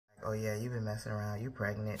oh yeah, you've been messing around, you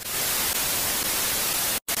pregnant.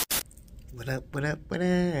 What up, what up, what up?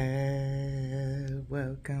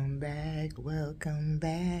 Welcome back, welcome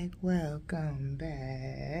back, welcome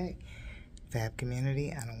back. Fab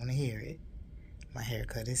community, I don't want to hear it. My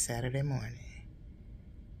haircut is Saturday morning.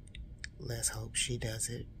 Let's hope she does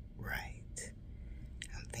it right.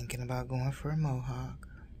 I'm thinking about going for a mohawk.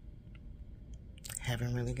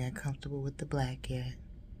 Haven't really got comfortable with the black yet,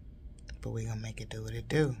 but we gonna make it do what it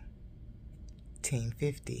do. Team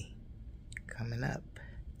 50 coming up.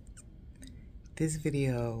 This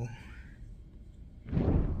video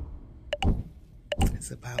is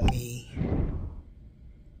about me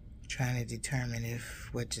trying to determine if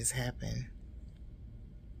what just happened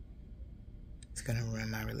is gonna ruin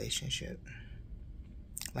my relationship.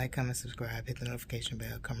 Like, comment, subscribe, hit the notification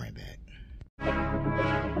bell, come right back.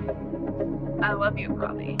 I love you,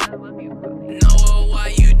 Bobby. I love you, Bobby. Know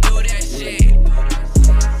why you do that shit.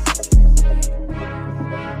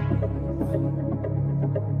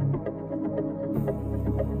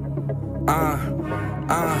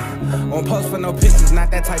 Won't post for no pictures,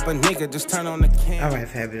 not that type of nigga. Just turn on the camera. All right,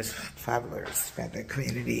 fabulous followers, fabulous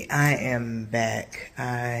community. I am back.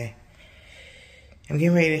 I am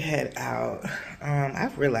getting ready to head out.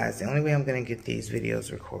 I've realized the only way I'm gonna get these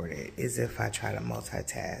videos recorded is if I try to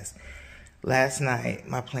multitask. Last night,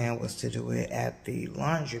 my plan was to do it at the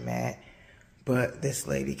laundromat, but this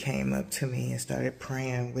lady came up to me and started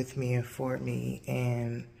praying with me and for me,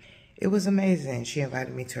 and it was amazing. She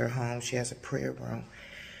invited me to her home. She has a prayer room,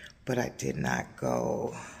 but I did not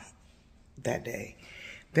go that day.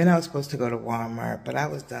 Then I was supposed to go to Walmart, but I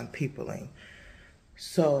was done peopling.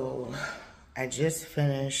 So I just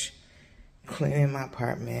finished cleaning my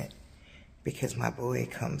apartment because my boy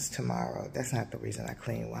comes tomorrow. That's not the reason I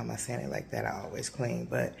clean. Why am I saying it like that? I always clean,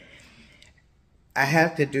 but I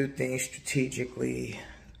have to do things strategically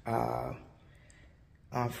on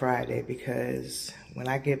Friday because when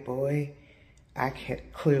I get boy, I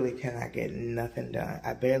clearly cannot get nothing done.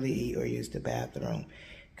 I barely eat or use the bathroom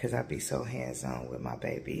because I be so hands-on with my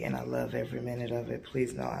baby, and I love every minute of it.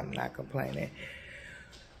 Please know I'm not complaining.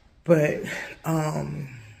 But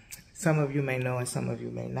some of you may know and some of you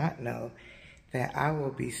may not know that I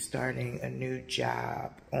will be starting a new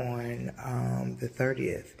job on the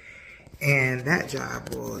 30th. And that job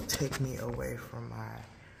will take me away from my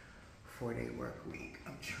 4-day work week.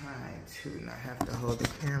 I'm trying to not have to hold the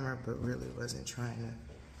camera, but really wasn't trying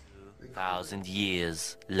to. 1,000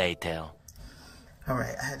 years later. All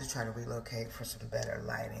right, I had to try to relocate for some better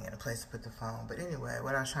lighting and a place to put the phone. But anyway,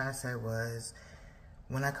 what I was trying to say was,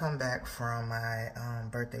 when I come back from my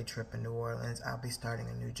birthday trip in New Orleans, I'll be starting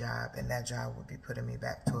a new job, and that job will be putting me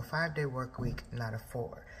back to a 5-day work week, not a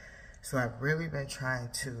 4. So I've really been trying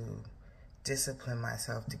to discipline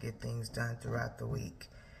myself to get things done throughout the week.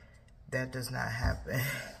 That does not happen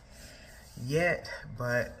yet,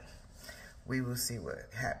 but we will see what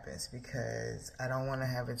happens because I don't want to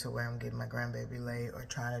have it to where I'm getting my grandbaby late or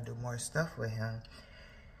trying to do more stuff with him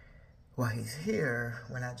while he's here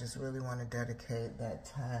when I just really want to dedicate that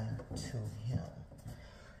time to him.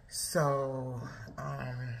 So,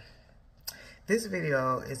 this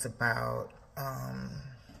video is about,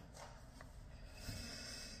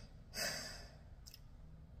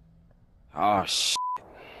 oh, shit.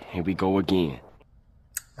 Here we go again.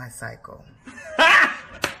 my cycle.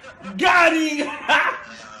 Got him!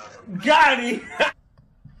 Got him!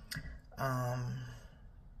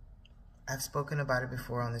 I've spoken about it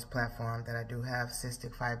before on this platform that I do have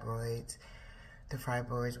cystic fibroids. The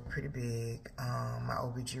fibroids were pretty big. My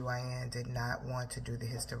OBGYN did not want to do the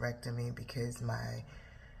hysterectomy because my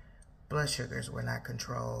blood sugars were not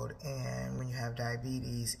controlled. And when you have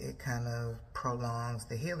diabetes, it kind of prolongs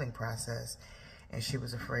the healing process. And she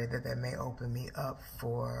was afraid that that may open me up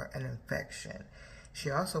for an infection.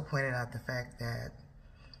 She also pointed out the fact that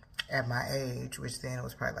at my age, which then it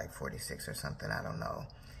was probably like 46 or something, I don't know,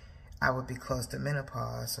 I would be close to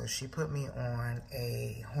menopause. So she put me on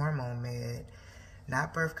a hormone med,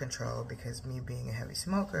 not birth control, because me being a heavy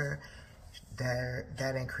smoker,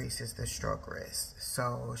 that increases the stroke risk.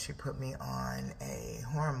 So she put me on a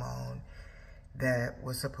hormone that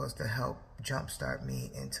was supposed to help jumpstart me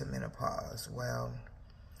into menopause. Well,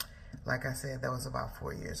 like I said, that was about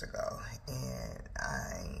 4 years ago, and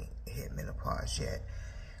I ain't hit menopause yet.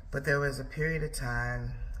 But there was a period of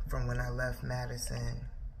time from when I left Madison,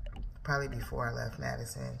 probably before I left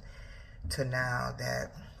Madison, to now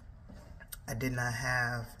that I did not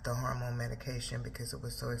have the hormone medication because it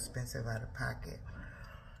was so expensive out of pocket.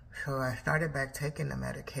 So I started back taking the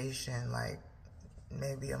medication like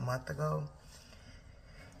maybe a month ago.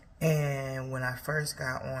 And when I first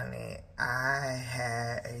got on it, I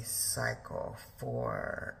had a cycle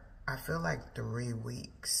for, I feel like 3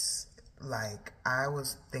 weeks. Like, I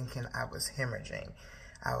was thinking I was hemorrhaging.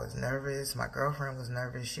 I was nervous. My girlfriend was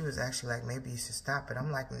nervous. She was actually like, maybe you should stop it.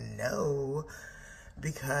 I'm like, no,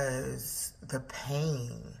 because the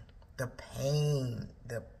pain.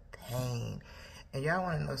 And y'all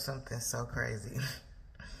want to know something so crazy?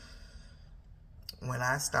 When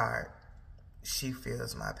I start, she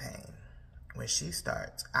feels my pain. When she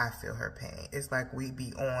starts, I feel her pain. It's like we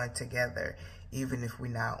be on together, even if we're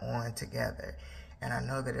not on together. And I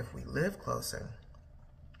know that if we live closer,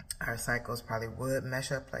 our cycles probably would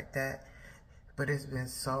mesh up like that. But it's been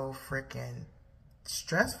so freaking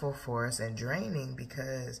stressful for us and draining,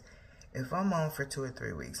 because if I'm on for 2 or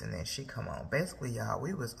 3 weeks and then she come on, basically, y'all,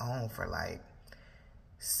 we was on for like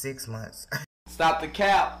 6 months. Stop the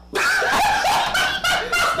cap. Stop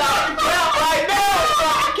the cap right now.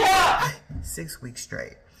 Stop the cap. 6 weeks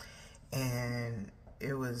straight. And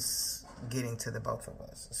it was getting to the both of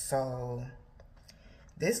us. So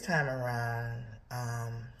this time around,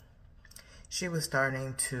 she was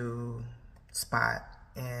starting to spot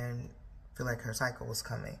and feel like her cycle was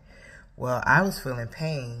coming. Well, I was feeling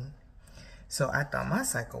pain, so I thought my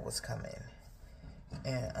cycle was coming.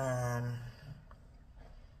 And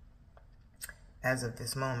as of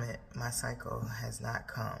this moment, my cycle has not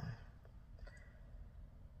come.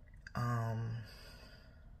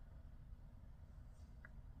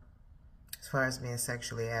 As far as being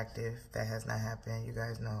sexually active, that has not happened. You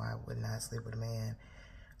guys know I would not sleep with a man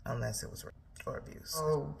unless it was rape or abuse.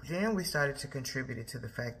 So then we started to contribute it to the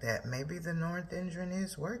fact that maybe the norethindron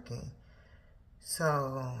is working.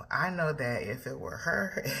 So I know that if it were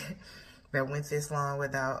her that went this long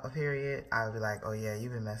without a period, I would be like, oh yeah,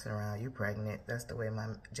 you've been messing around, you pregnant. That's the way my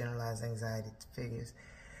generalized anxiety figures.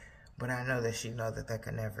 But I know that she knows that that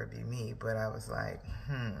could never be me. But I was like,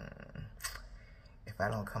 if I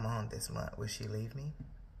don't come on this month, will she leave me?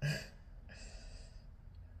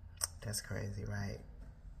 That's crazy, right?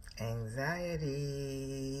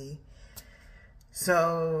 Anxiety.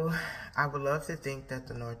 So I would love to think that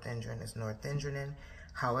the norethindron is norethindroning.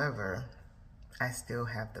 However, I still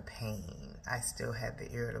have the pain. I still have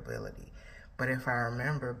the irritability. But if I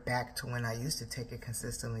remember back to when I used to take it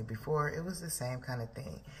consistently before, it was the same kind of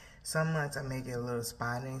thing. Some months I may get a little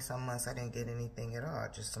spotting. Some months I didn't get anything at all,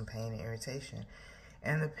 just some pain and irritation.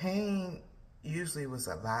 And the pain usually was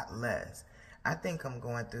a lot less. I think I'm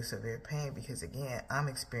going through severe pain because, again, I'm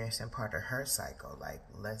experiencing part of her cycle. Like,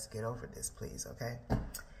 let's get over this, please, okay?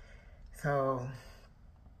 So,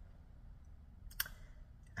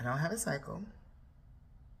 I don't have a cycle,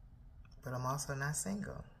 but I'm also not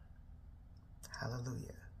single.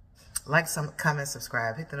 Hallelujah. Like, comment,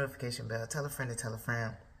 subscribe, hit the notification bell, tell a friend to tell a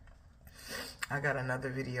friend. I got another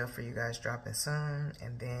video for you guys dropping soon,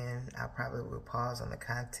 and then I probably will pause on the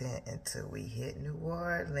content until we hit New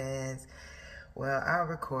Orleans. Well, I'll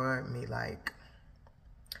record me like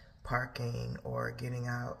parking or getting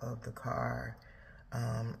out of the car.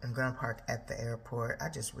 I'm gonna park at the airport. I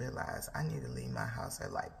just realized I need to leave my house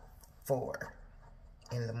at like 4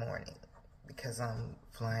 in the morning because I'm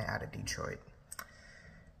flying out of Detroit.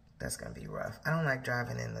 That's gonna be rough. I don't like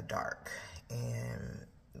driving in the dark, and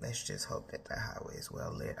let's just hope that the highway is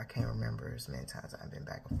well lit. I can't remember as many times I've been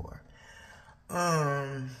back and forth.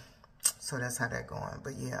 So that's how that's going.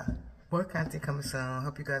 But yeah, more content coming soon.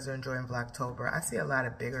 Hope you guys are enjoying Vlogtober. I see a lot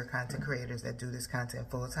of bigger content creators that do this content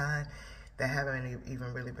full time that haven't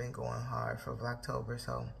even really been going hard for Vlogtober.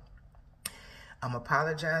 So I'm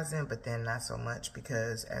apologizing, but then not so much,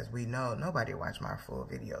 because as we know, nobody watch my full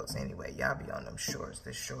videos anyway. Y'all be on them shorts,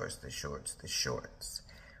 the shorts.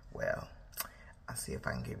 Well, I'll see if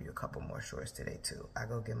I can give you a couple more shorts today too. I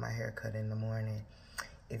go get my hair cut in the morning.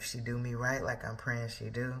 If she do me right, like I'm praying she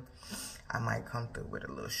do, I might come through with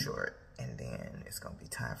a little short, and then it's gonna be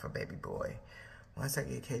time for baby boy. Once I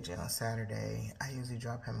get KJ on Saturday, I usually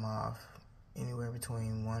drop him off anywhere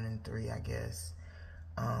between 1 and 3, I guess,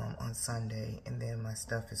 on Sunday, and then my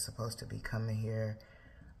stuff is supposed to be coming here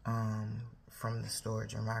from the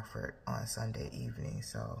storage in Rockford on Sunday evening.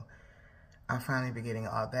 So I'll finally be getting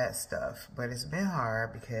all that stuff. But it's been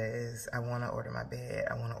hard because I want to order my bed,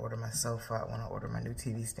 I want to order my sofa, I want to order my new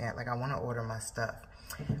TV stand. Like, I want to order my stuff,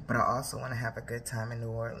 but I also want to have a good time in New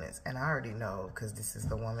Orleans. And I already know, because this is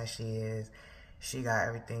the woman she is. She got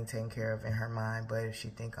everything taken care of in her mind. But if she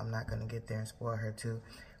think I'm not going to get there and spoil her too,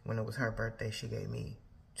 when it was her birthday, she gave me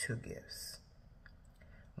 2 gifts.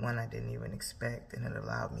 One I didn't even expect, and it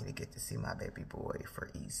allowed me to get to see my baby boy for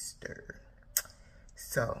Easter.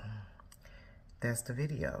 So that's the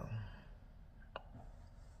video.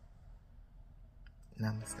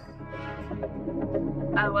 Namaste.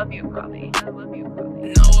 I love you, Robbie. I love you,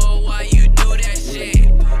 Robbie. Know why you do that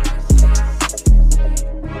shit.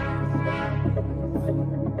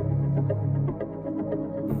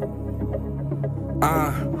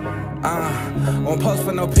 Won't post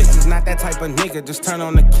for no pictures, not that type of nigga. Just turn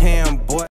on the cam, boy.